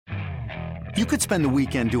You could spend the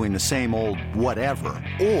weekend doing the same old whatever,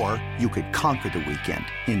 or you could conquer the weekend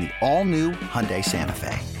in the all-new Hyundai Santa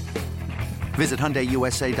Fe. Visit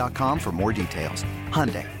HyundaiUSA.com for more details.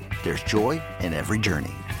 Hyundai, there's joy in every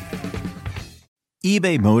journey.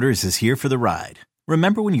 eBay Motors is here for the ride.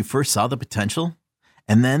 Remember when you first saw the potential?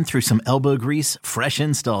 And then through some elbow grease, fresh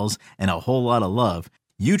installs, and a whole lot of love,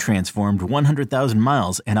 you transformed 100,000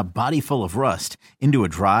 miles and a body full of rust into a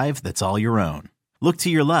drive that's all your own. Look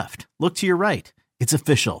to your left. Look to your right. It's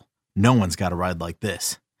official. No one's got a ride like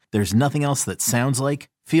this. There's nothing else that sounds like,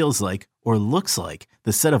 feels like, or looks like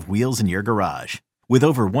the set of wheels in your garage. With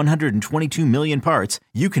over 122 million parts,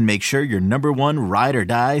 you can make sure your number one ride or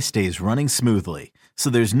die stays running smoothly.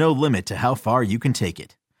 So there's no limit to how far you can take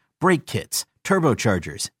it. Brake kits,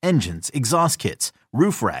 turbochargers, engines, exhaust kits,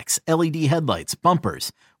 roof racks, LED headlights,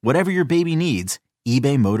 bumpers, whatever your baby needs,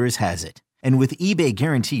 eBay Motors has it. And with eBay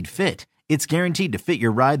Guaranteed Fit, it's guaranteed to fit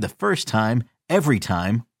your ride the first time, every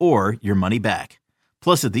time, or your money back.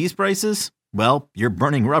 Plus, at these prices, well, you're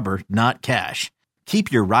burning rubber, not cash. Keep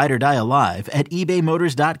your ride or die alive at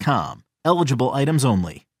ebaymotors.com. Eligible items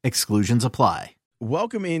only. Exclusions apply.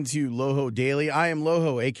 Welcome into Loho Daily. I am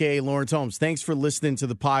Loho, a.k.a. Lawrence Holmes. Thanks for listening to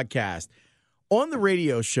the podcast. On the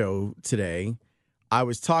radio show today, I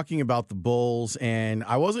was talking about the Bulls, and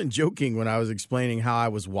I wasn't joking when I was explaining how I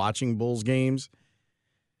was watching Bulls games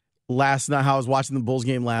last night, how I was watching the Bulls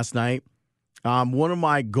game last night. One of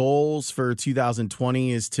my goals for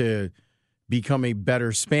 2020 is to become a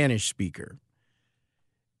better Spanish speaker.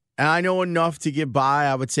 And I know enough to get by.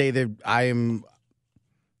 I would say that I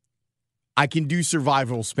can do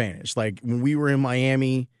survival Spanish. Like when we were in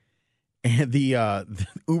Miami and the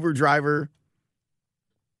Uber driver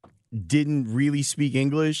didn't really speak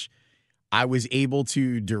English, I was able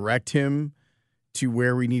to direct him to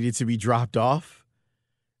where we needed to be dropped off.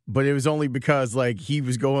 But it was only because, like, he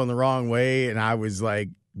was going the wrong way, and I was like,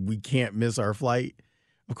 we can't miss our flight.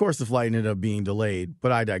 Of course, the flight ended up being delayed,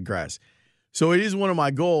 but I digress. So it is one of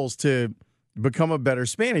my goals to become a better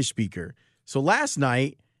Spanish speaker. So last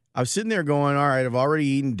night, I was sitting there going, all right, I've already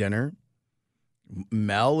eaten dinner.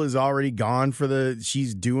 Mel is already gone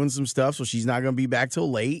she's doing some stuff, so she's not going to be back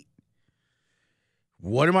till late.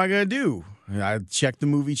 What am I going to do? I checked the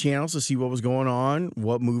movie channels to see what was going on,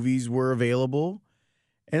 what movies were available.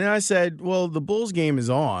 And then I said, well, the Bulls game is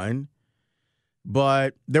on,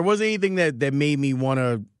 but there wasn't anything that made me want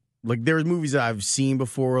to, like, there was movies that I've seen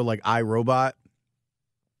before, like iRobot,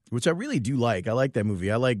 which I really do like. I like that movie.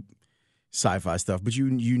 I like sci-fi stuff, but you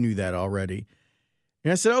knew that already.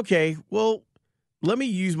 And I said, okay, well, let me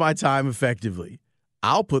use my time effectively.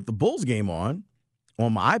 I'll put the Bulls game on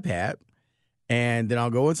my iPad, and then I'll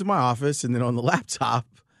go into my office, and then on the laptop,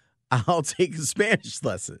 I'll take a Spanish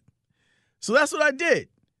lesson. So that's what I did.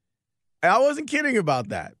 I wasn't kidding about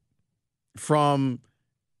that. From,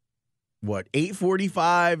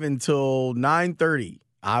 8:45 until 9:30,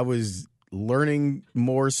 I was learning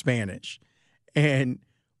more Spanish and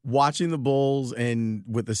watching the Bulls, and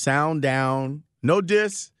with the sound down. No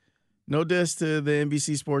diss to the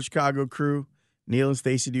NBC Sports Chicago crew. Neil and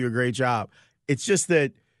Stacey do a great job. It's just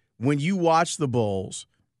that when you watch the Bulls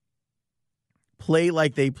play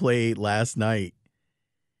like they played last night,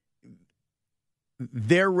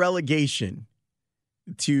 their relegation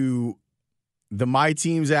to the My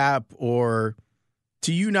Teams app or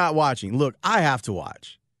to you not watching. Look, I have to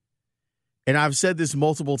watch. And I've said this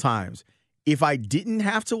multiple times. If I didn't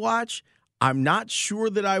have to watch, I'm not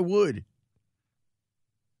sure that I would.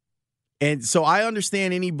 And so I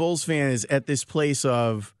understand any Bulls fan is at this place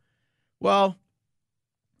of, well,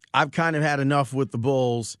 I've kind of had enough with the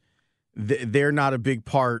Bulls. They're not a big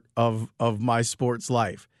part of my sports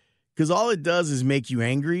life. Because all it does is make you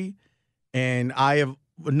angry. And I have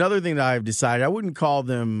another thing that I've decided, I wouldn't call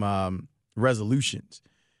them resolutions,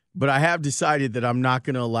 but I have decided that I'm not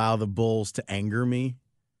going to allow the Bulls to anger me.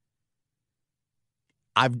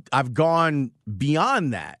 I've gone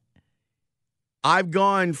beyond that. I've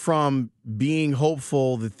gone from being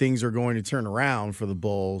hopeful that things are going to turn around for the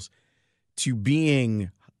Bulls to being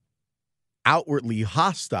outwardly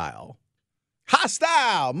hostile.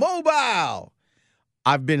 Hostile, mobile.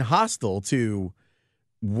 I've been hostile to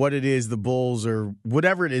what it is the Bulls or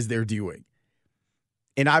whatever it is they're doing.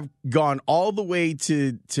 And I've gone all the way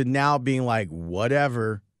to now being like,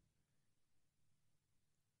 whatever.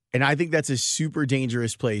 And I think that's a super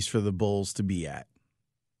dangerous place for the Bulls to be at.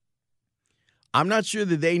 I'm not sure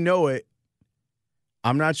that they know it.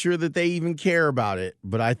 I'm not sure that they even care about it,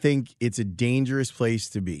 but I think it's a dangerous place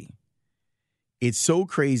to be. It's so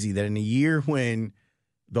crazy that in a year when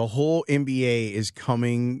the whole NBA is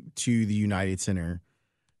coming to the United Center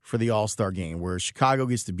for the All-Star game where Chicago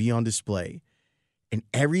gets to be on display and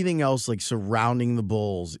everything else like surrounding the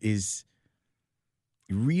Bulls is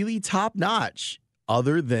really top-notch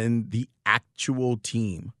other than the actual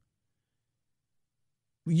team.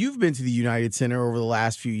 You've been to the United Center over the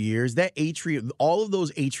last few years. That atrium, all of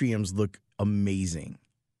those atriums look amazing.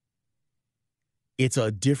 It's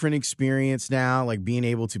a different experience now, like being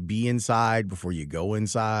able to be inside before you go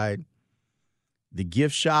inside. The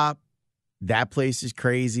gift shop, that place is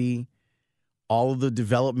crazy. All of the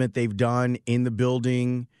development they've done in the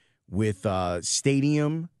building with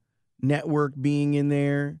Stadium Network being in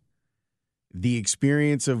there. The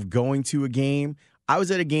experience of going to a game. I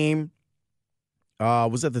was at a game,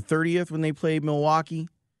 was that the 30th when they played Milwaukee?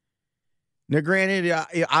 Now, granted,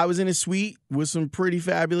 I was in a suite with some pretty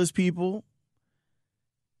fabulous people.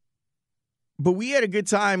 But we had a good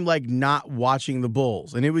time, like, not watching the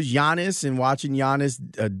Bulls. And it was Giannis and watching Giannis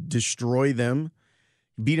destroy them.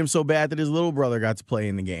 Beat him so bad that his little brother got to play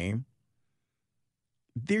in the game.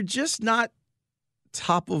 They're just not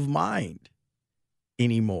top of mind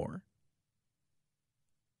anymore.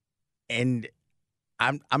 And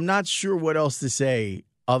I'm not sure what else to say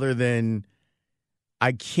other than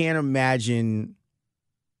I can't imagine.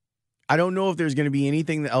 I don't know if there's going to be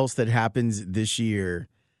anything else that happens this year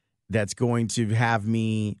that's going to have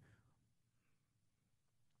me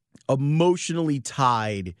emotionally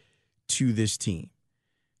tied to this team.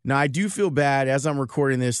 Now, I do feel bad. As I'm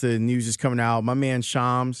recording this, the news is coming out. My man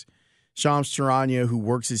Shams Charania, who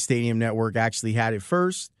works at Stadium Network, actually had it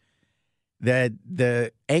first. That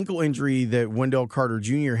the ankle injury that Wendell Carter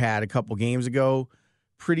Jr. had a couple games ago,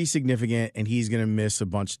 pretty significant, and he's going to miss a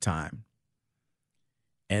bunch of time.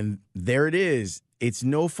 And there it is. It's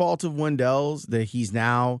no fault of Wendell's that he's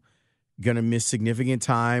now going to miss significant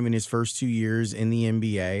time in his first 2 years in the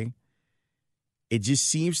NBA. It just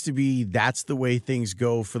seems to be that's the way things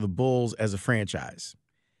go for the Bulls as a franchise.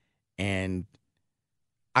 And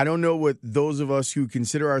I don't know what those of us who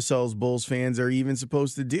consider ourselves Bulls fans are even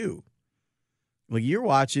supposed to do. Like, you're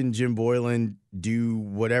watching Jim Boylan do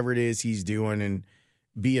whatever it is he's doing and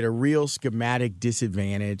be at a real schematic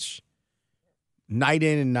disadvantage night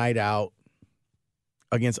in and night out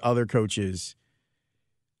against other coaches.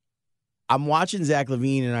 I'm watching Zach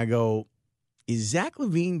LaVine and I go, is Zach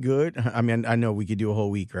LaVine good? I mean, I know we could do a whole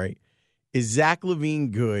week, right? Is Zach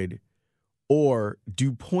LaVine good, or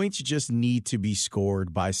do points just need to be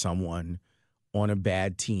scored by someone on a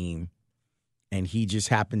bad team and he just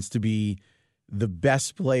happens to be the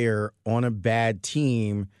best player on a bad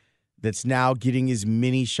team that's now getting as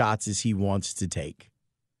many shots as he wants to take?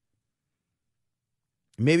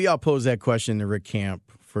 Maybe I'll pose that question to Rick Camp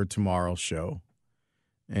for tomorrow's show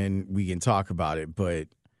and we can talk about it. But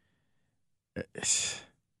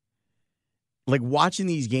like, watching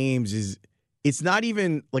these games it's not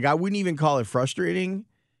even like, I wouldn't even call it frustrating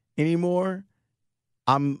anymore.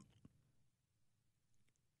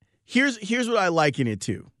 Here's what I liken it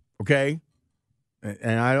to. Okay.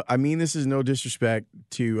 And I mean, this is no disrespect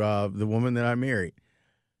to the woman that I married.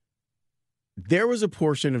 There was a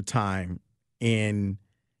portion of time in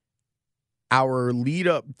our lead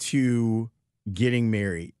up to getting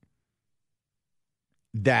married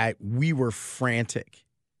that we were frantic.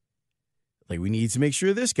 Like, we need to make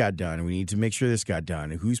sure this got done, and we need to make sure this got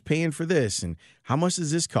done, and who's paying for this, and how much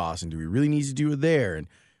does this cost, and do we really need to do it there, and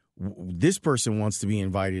this person wants to be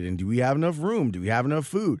invited, and do we have enough room? Do we have enough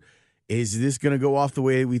food? Is this going to go off the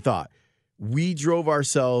way we thought? We drove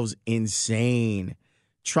ourselves insane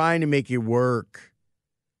trying to make it work,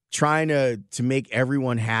 trying to make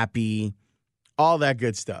everyone happy, all that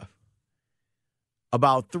good stuff.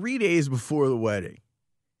 About 3 days before the wedding,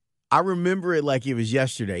 I remember it like it was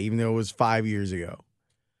yesterday, even though it was 5 years ago.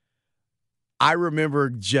 I remember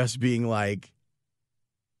just being like,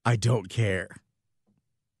 I don't care.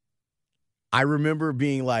 I remember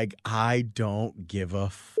being like, I don't give a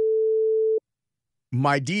f.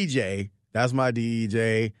 My DJ, that's my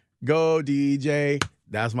DJ. Go DJ,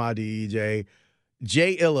 that's my DJ.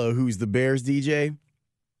 Jay Illa, who's the Bears DJ,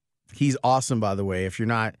 he's awesome, by the way. If you're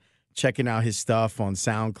not checking out his stuff on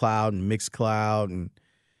SoundCloud and Mixcloud, and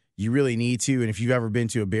you really need to, and if you've ever been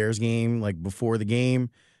to a Bears game, like before the game,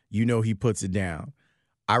 you know he puts it down.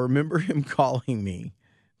 I remember him calling me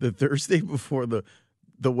the Thursday before the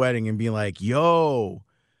wedding and being like, yo,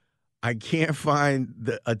 I can't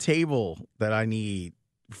find a table that I need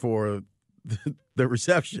for the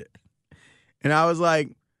reception. And I was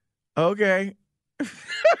like, okay.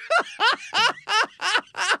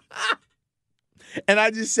 And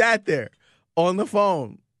I just sat there on the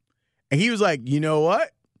phone. And he was like, you know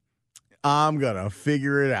what? I'm going to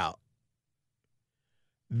figure it out.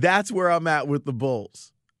 That's where I'm at with the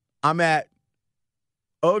Bulls. I'm at,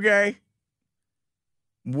 okay,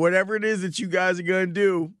 whatever it is that you guys are going to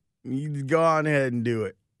do, you go on ahead and do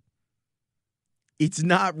it. It's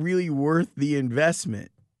not really worth the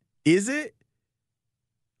investment. Is it?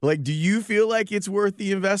 Like, do you feel like it's worth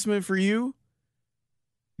the investment for you?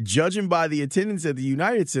 Judging by the attendance at the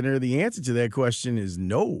United Center, the answer to that question is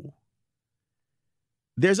no.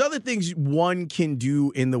 There's other things one can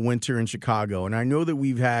do in the winter in Chicago, and I know that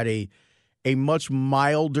we've had a much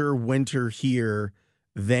milder winter here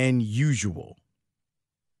than usual.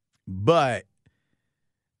 But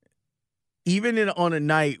even on a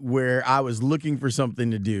night where I was looking for something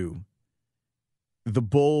to do, the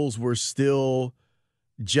Bulls were still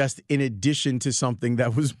just in addition to something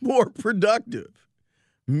that was more productive.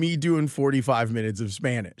 Me doing 45 minutes of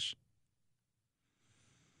Spanish.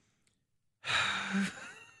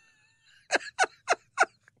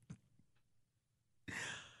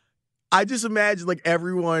 I just imagine like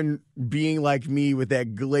everyone being like me with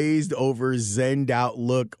that glazed over, zenned out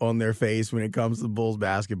look on their face when it comes to Bulls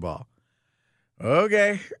basketball.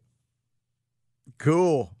 Okay.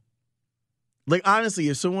 Cool. Like, honestly,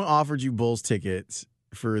 if someone offered you Bulls tickets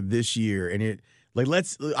for this year and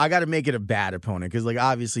I got to make it a bad opponent because, like,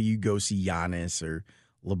 obviously you go see Giannis or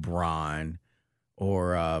LeBron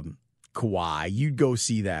or Kawhi. You'd go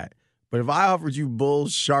see that. But if I offered you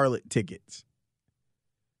Bulls Charlotte tickets,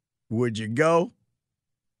 would you go?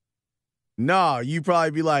 No, you'd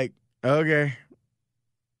probably be like, okay.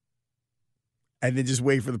 And then just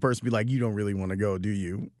wait for the person to be like, you don't really want to go, do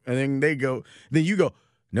you? And then you go,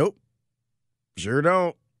 nope, sure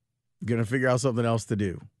don't. Gonna figure out something else to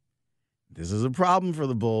do. This is a problem for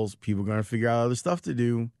the Bulls. People are going to figure out other stuff to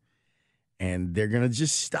do, and they're going to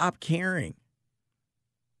just stop caring.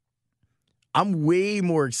 I'm way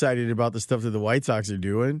more excited about the stuff that the White Sox are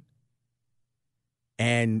doing,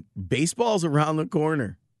 and baseball's around the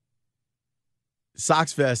corner.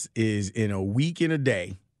 Sox Fest is in a week and a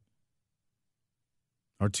day,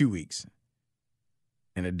 or 2 weeks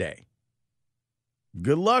and a day.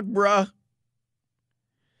 Good luck, bruh.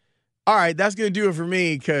 All right, that's going to do it for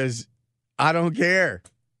me because I don't care.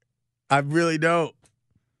 I really don't.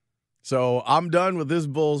 So I'm done with this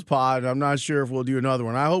Bulls pod. I'm not sure if we'll do another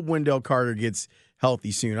one. I hope Wendell Carter gets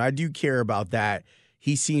healthy soon. I do care about that.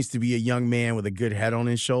 He seems to be a young man with a good head on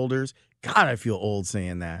his shoulders. God, I feel old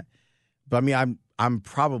saying that. But I mean, I'm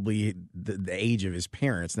probably the age of his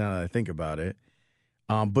parents now that I think about it.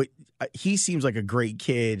 But he seems like a great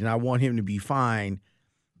kid, and I want him to be fine.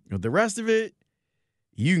 But the rest of it,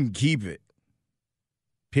 you can keep it.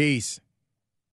 Peace.